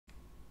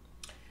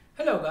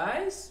Hello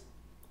guys,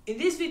 in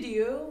this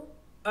video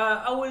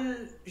I will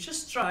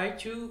just try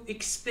to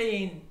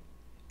explain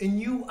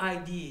new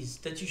ideas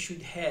that you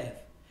should have.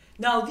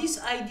 Now these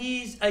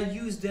ideas I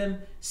use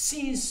them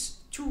since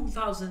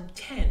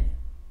 2010.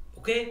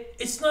 Okay,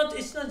 it's not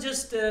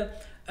just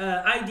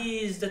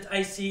ideas that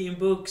I see in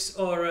books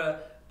or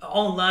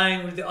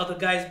online with the other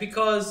guys,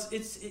 because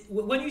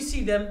when you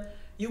see them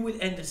you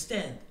will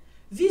understand.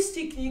 These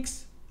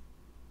techniques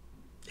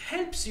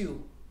helps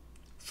you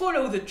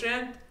follow the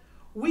trend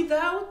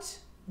without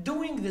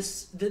doing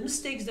the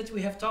mistakes that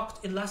we have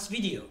talked in last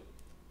video,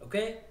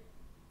 okay,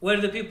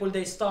 where the people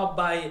they stop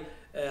by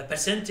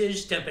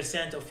percentage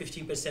 10% or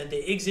 15%,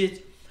 they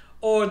exit,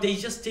 or they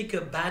just take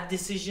a bad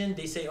decision.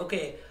 They say,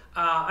 okay,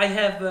 I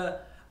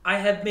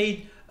have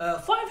made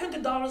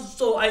 $500,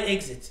 so I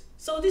exit.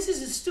 So this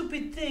is a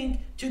stupid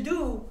thing to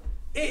do.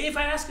 If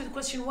I ask you the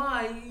question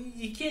why,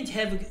 you can't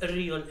have a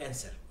real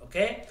answer,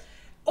 okay?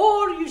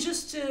 Or you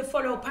just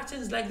follow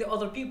patterns like the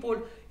other people.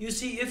 You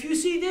see, if you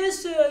see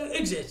this,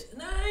 exit.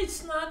 No,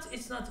 it's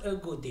not a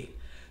good deal.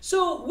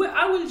 So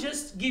I will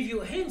just give you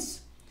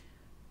hints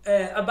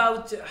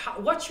about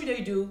what should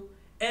I do,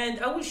 and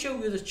I will show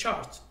you the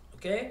chart.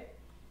 Okay.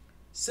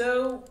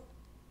 So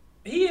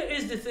here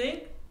is the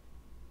thing.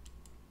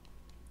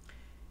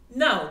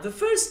 Now the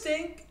first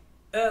thing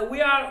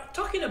we are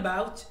talking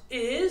about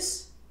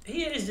is,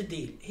 here is the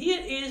deal.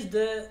 Here is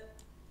the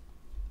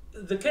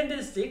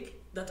candlestick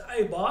that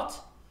I bought.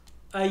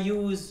 I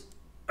use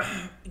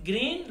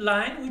green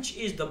line, which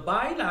is the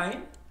buy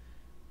line.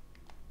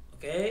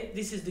 Okay,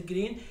 this is the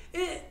green.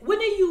 When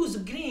I use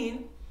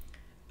green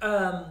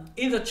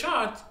in the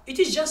chart, it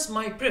is just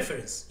my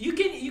preference. You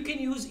can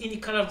use any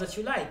color that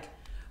you like,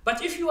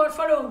 but if you are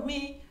following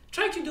me,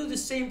 try to do the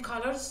same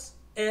colors.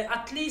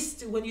 At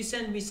least when you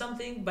send me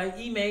something by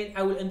email,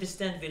 I will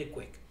understand very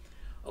quick.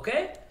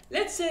 Okay,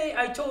 let's say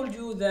I told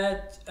you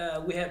that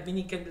we have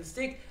mini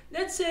candlestick.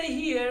 Let's say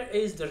here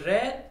is the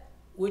red,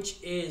 which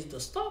is the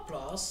stop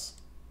loss.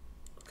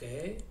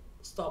 Okay,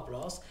 stop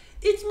loss.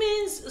 It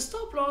means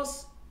stop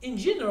loss in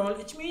general.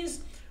 It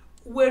means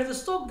where the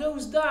stock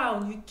goes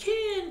down, you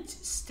can't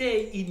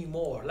stay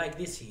anymore like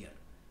this here.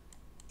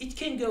 It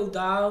can go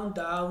down,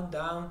 down,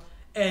 down,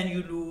 and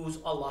you lose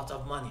a lot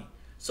of money.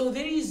 So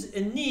there is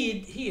a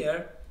need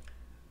here.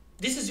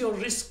 This is your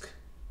risk,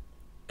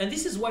 and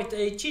this is what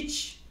I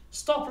teach.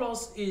 Stop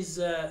loss is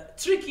a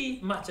tricky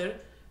matter.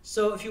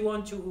 So if you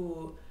want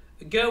to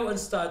go and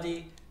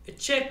study,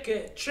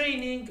 check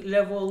training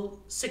level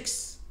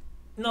 6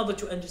 in order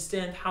to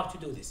understand how to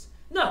do this.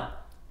 Now,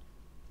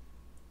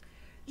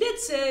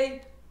 let's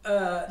say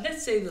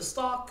the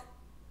stock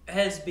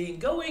has been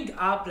going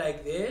up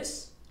like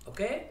this.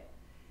 Okay.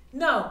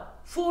 Now,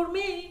 for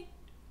me,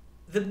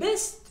 the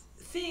best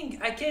thing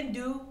I can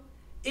do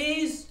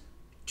is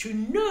to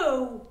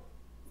know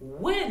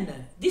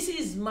when. This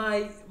is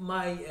my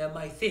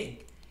thing,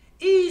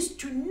 is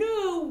to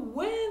know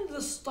when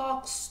the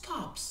stock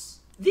stops.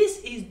 This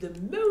is the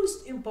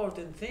most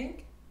important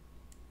thing,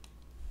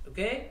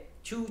 okay,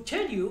 to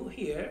tell you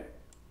here,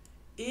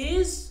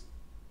 is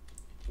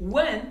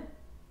when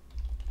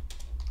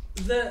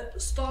the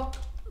stock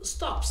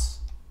stops.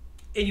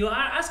 And you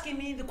are asking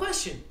me the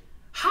question,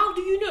 how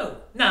do you know?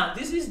 Now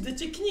this is the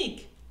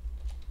technique,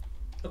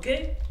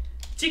 okay,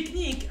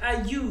 technique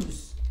I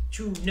use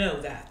to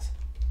know that.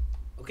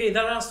 Okay,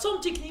 there are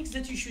some techniques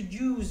that you should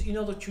use in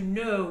order to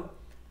know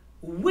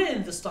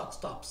when the stock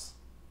stops.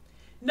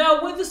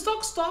 Now, when the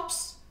stock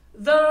stops,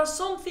 there are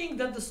something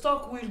that the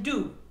stock will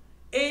do.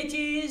 It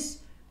is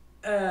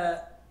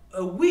a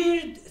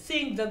weird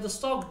thing that the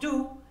stock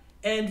do,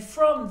 and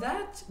from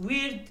that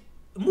weird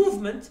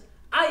movement,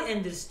 I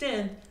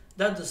understand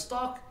that the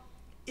stock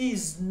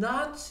is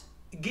not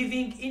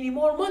giving any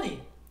more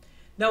money.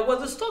 Now, when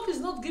the stock is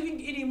not giving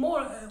any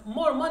more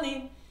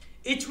money,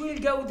 it will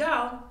go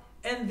down,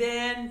 and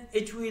then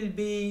it will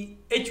be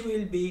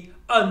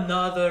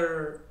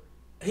another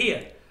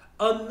here,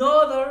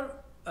 another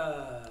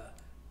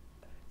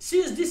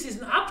since this is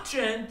an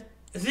uptrend,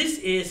 this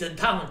is a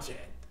downtrend.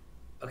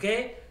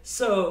 Okay,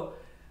 so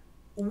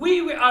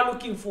we are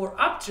looking for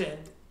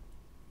uptrend,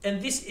 and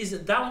this is a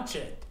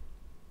downtrend.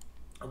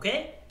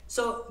 Okay,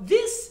 so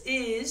this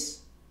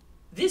is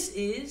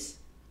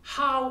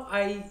how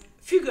I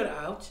figure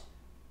out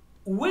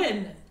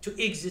when to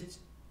exit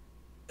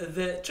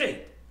the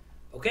trade.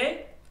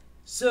 Okay,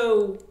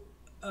 so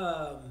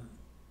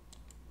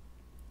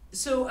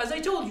as I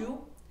told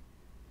you,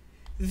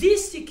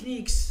 these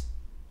techniques,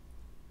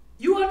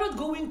 you are not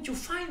going to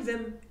find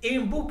them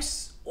in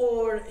books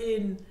or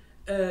in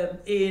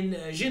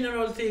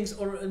general things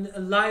or in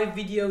live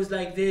videos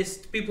like this.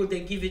 People,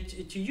 they give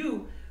it to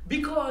you,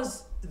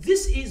 because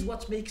this is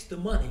what makes the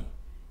money.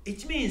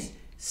 It means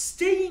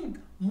staying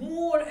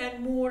more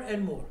and more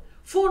and more.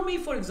 For me,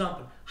 for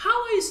example, how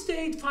I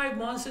stayed 5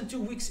 months and 2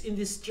 weeks in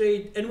this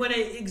trade, and when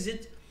I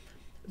exit,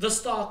 the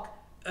stock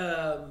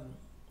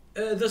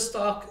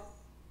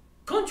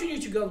continue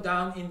to go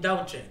down in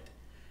downtrend.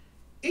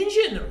 In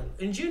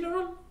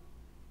general,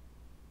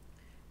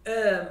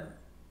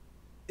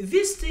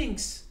 these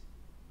things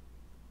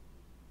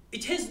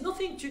it has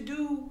nothing to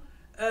do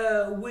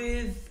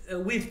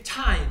with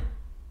time.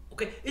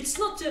 Okay, it's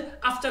not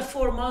after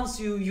 4 months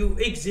you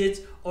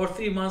exit, or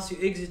 3 months you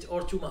exit,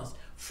 or 2 months.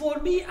 For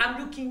me, I'm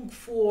looking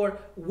for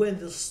when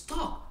the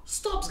stock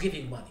stops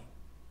giving money.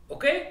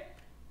 Okay,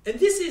 and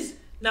this is,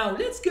 now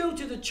let's go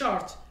to the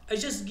chart. I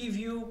just give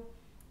you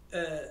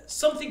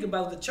something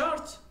about the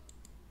chart.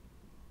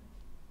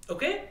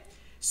 Okay,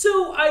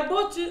 so I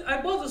bought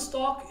the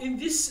stock in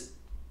this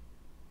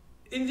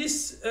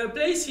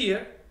place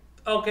here.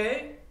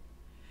 Okay,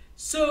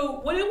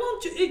 so when I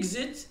want to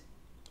exit,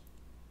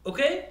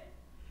 okay,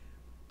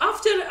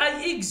 after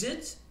I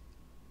exit,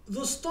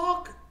 the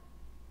stock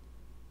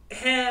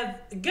have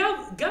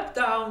gap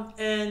down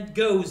and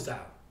goes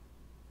down.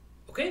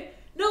 Okay,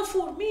 now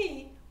for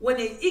me, when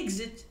I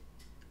exit,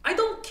 I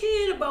don't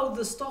care about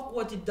the stock,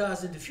 what it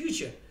does in the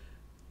future.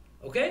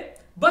 Okay,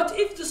 but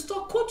if the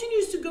stock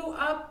continues to go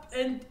up,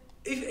 and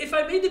if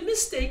I made a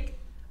mistake,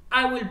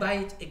 I will buy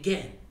it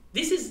again.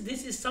 This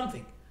is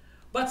something.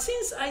 But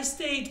since I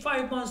stayed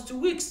 5 months, 2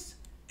 weeks,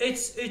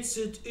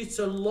 it's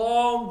a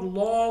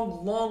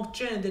long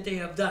trend that they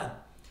have done.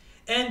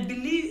 And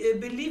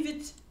believe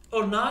it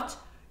or not,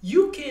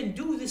 you can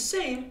do the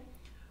same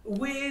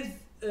with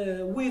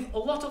a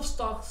lot of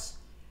stocks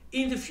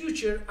in the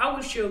future. I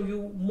will show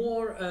you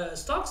more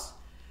stocks.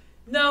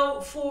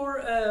 Now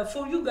for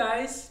you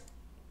guys,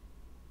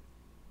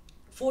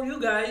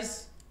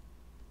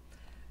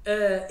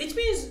 it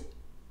means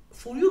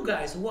for you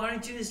guys who are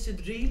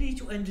interested really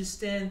to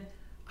understand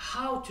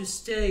how to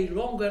stay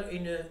longer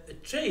in a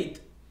trade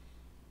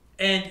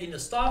and in a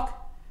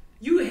stock,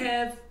 you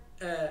have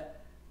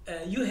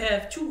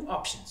 2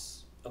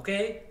 options.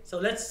 Okay, so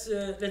let's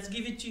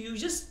give it to you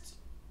just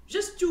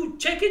to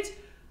check it,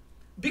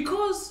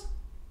 because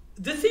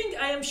the thing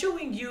I am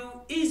showing you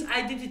is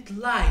I did it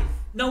live.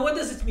 Now what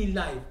does it mean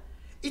live?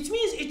 It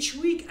means each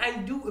week I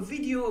do a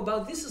video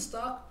about this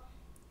stock,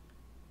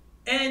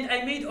 and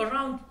I made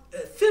around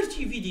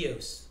 30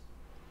 videos,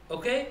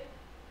 okay,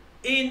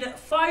 in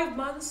 5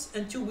 months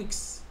and 2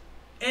 weeks.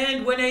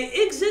 And when I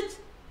exit,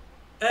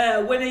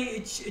 when I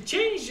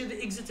change the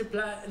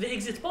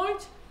exit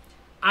point,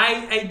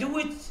 I do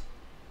it.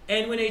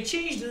 And when I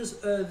change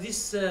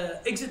this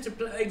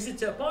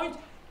exit point,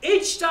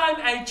 each time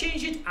I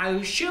change it, I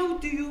will show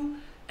to you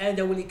and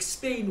I will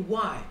explain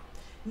why.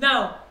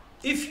 Now,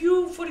 if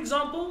you, for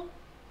example,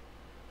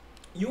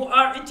 you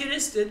are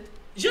interested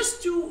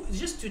just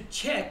to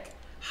check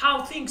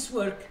how things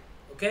work,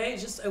 okay?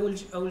 I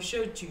will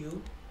show it to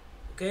you,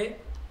 okay?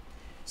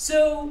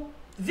 So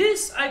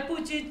this I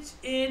put it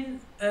in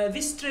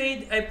this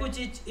trade. I put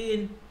it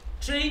in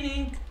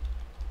training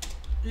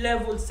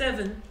level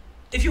 7.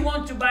 If you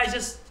want to buy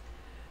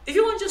if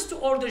you want just to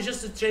order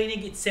just the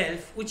training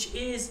itself, which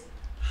is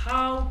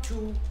how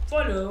to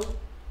follow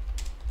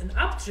an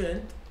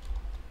uptrend,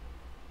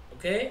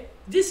 okay,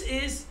 this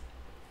is,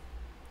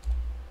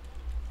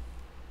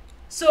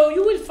 so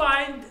you will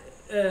find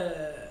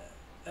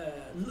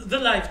the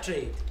live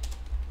trade.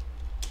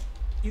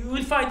 You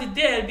will find it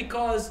there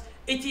because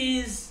it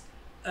is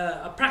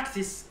a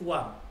practice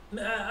one.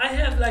 I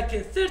have like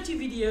 30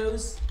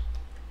 videos,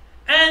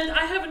 and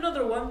I have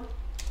another one.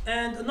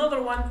 And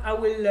another one I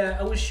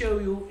will show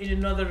you in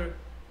another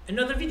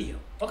video,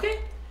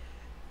 okay?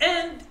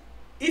 And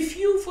if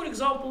you, for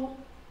example,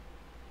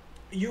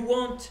 you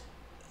want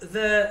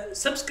the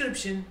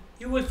subscription,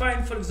 you will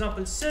find, for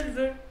example,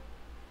 silver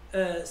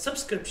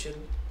subscription,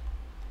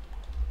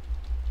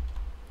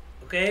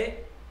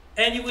 okay?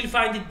 And you will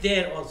find it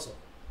there also.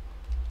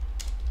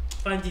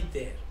 Find it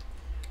there,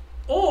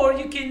 or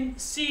you can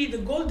see the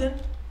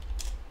golden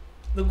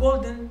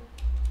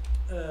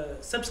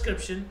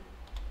subscription.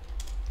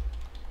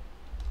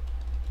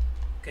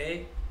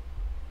 Okay,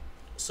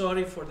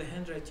 sorry for the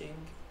handwriting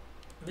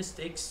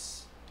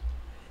mistakes.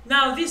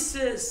 Now this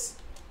is,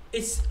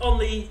 it's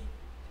only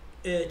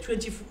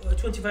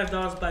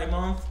 $25 by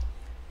month.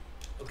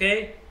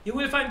 Okay, you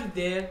will find it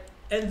there,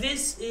 and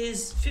this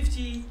is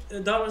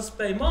 $50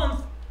 per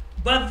month.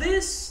 But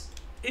this,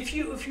 if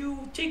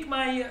you take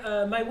my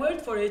my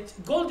word for it,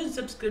 golden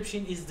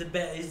subscription is the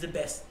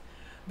best,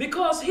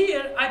 because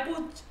here I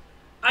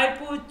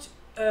put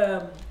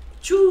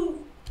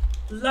 2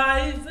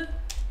 live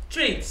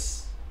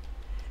trades,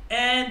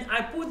 and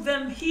I put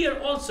them here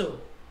also,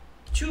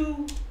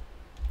 2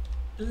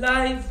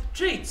 live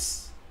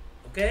trades,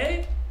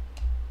 okay?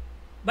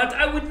 But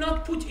I would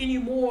not put any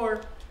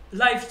more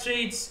live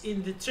trades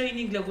in the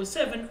training level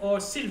 7 or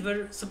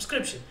silver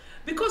subscription,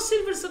 because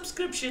silver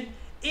subscription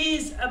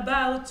is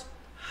about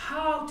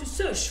how to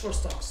search for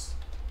stocks,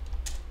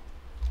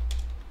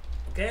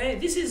 okay?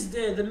 This is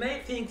the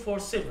main thing for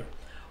silver.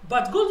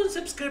 But golden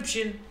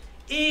subscription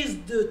is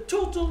the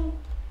total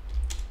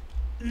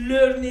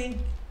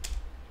learning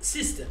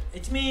system.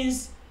 It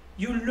means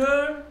you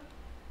learn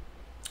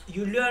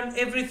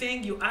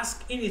everything, you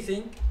ask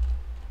anything,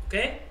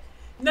 okay?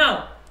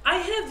 Now I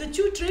have the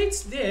 2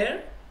 trades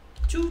there,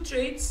 2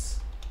 trades,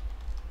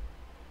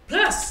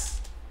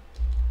 plus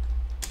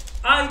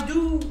I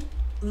do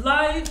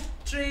live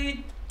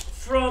trade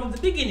from the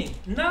beginning.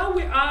 Now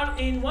we are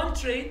in one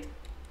trade.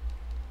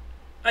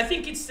 I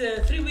think it's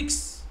 3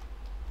 weeks.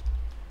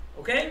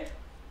 Okay,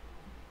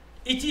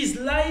 it is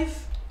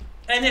live,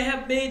 and I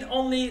have made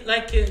only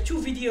like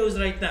 2 videos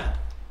right now.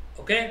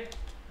 Okay,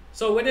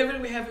 so whenever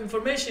we have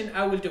information,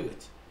 I will do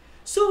it.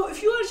 So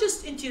if you are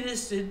just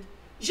interested,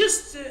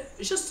 just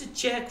to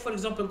check, for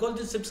example,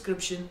 golden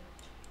subscription,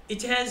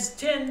 it has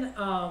 10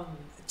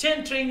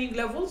 training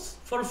levels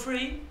for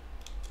free.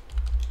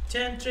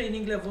 10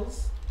 training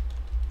levels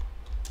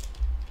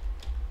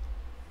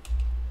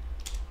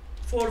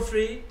for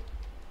free,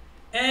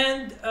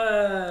 and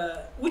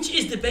which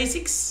is the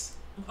basics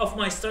of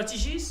my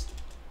strategies,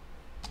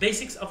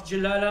 basics of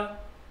Djellala.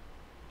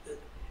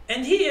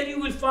 And here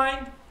you will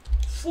find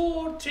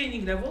 4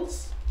 training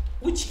levels,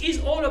 which is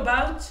all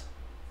about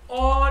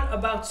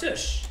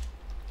search.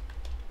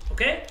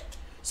 Okay,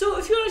 so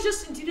if you are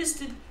just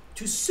interested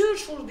to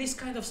search for this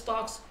kind of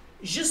stocks,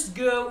 just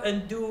go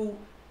and do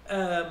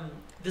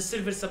the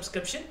silver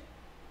subscription.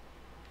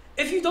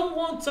 If you don't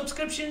want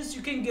subscriptions,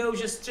 you can go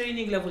just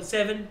training level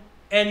 7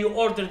 and you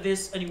order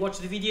this and you watch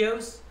the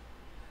videos.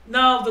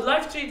 Now the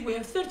live trade, we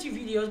have 30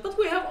 videos, but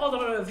we have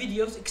other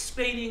videos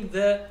explaining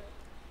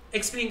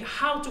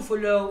how to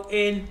follow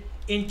in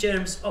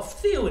terms of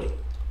theory.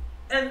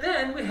 And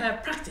then we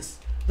have practice.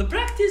 The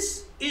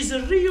practice is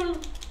real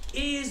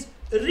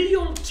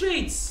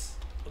trades.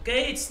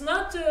 Okay, it's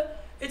not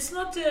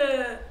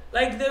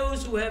like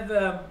those who have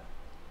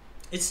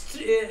it's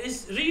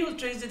real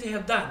trades that they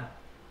have done.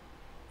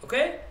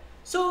 Okay,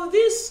 so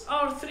these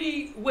are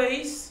 3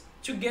 ways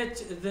to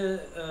get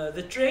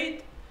the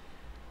trade.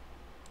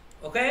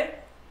 Okay,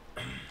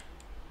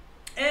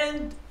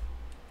 and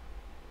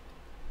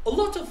a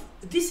lot of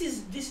this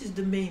is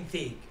the main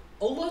thing.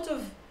 A lot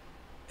of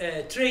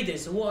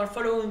traders who are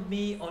following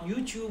me on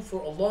YouTube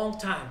for a long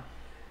time,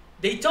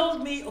 they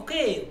told me,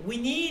 okay, we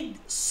need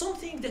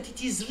something that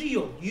it is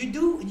real.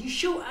 You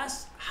show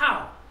us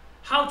how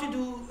to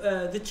do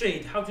the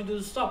trade, how to do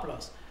the stop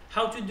loss,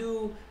 how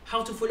to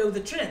follow the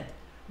trend.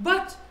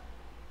 But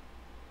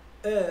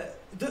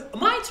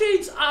my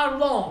trades are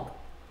long.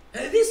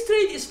 This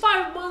trade is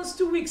 5 months,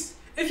 2 weeks.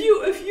 If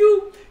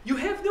you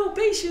have no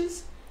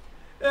patience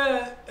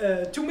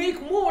to make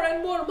more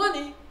and more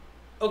money,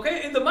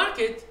 okay, in the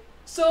market,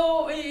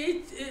 so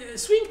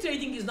swing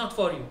trading is not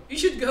for you. You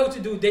should go to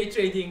do day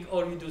trading,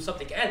 or you do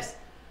something else,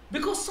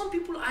 because some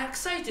people are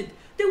excited.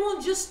 They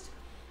want just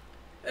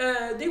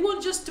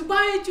to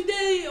buy it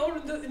today or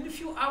in a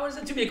few hours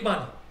and to make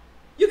money.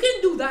 You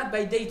can do that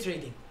by day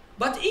trading,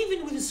 but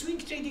even with the swing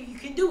trading, you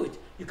can do it.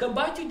 You can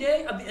buy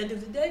today, at the end of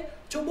the day,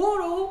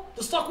 tomorrow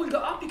the stock will go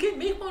up, you can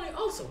make money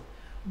also.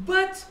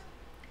 But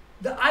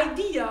the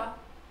idea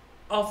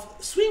of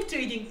swing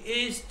trading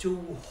is to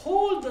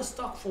hold the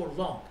stock for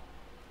long.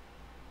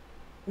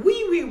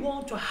 We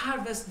want to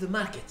harvest the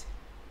market.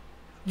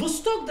 The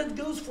stock that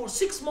goes for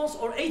 6 months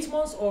or 8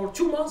 months or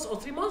 2 months or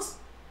 3 months,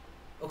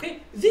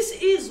 okay, this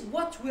is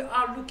what we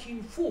are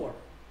looking for.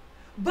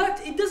 But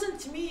it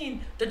doesn't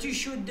mean that you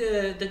should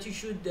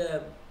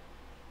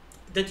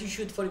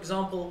for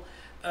example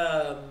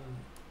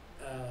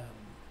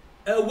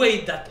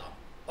wait that long.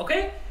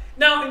 Okay,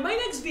 now in my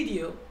next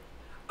video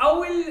I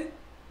will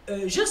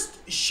just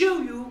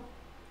show you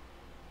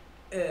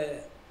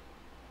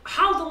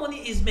how the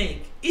money is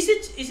made. Is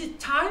it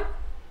time?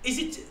 Is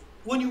it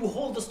when you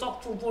hold the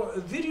stock for a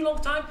very long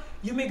time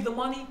you make the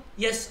money?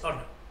 Yes or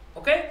no?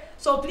 Okay,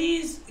 so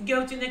please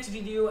go to next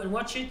video and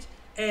watch it,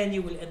 and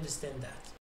you will understand that.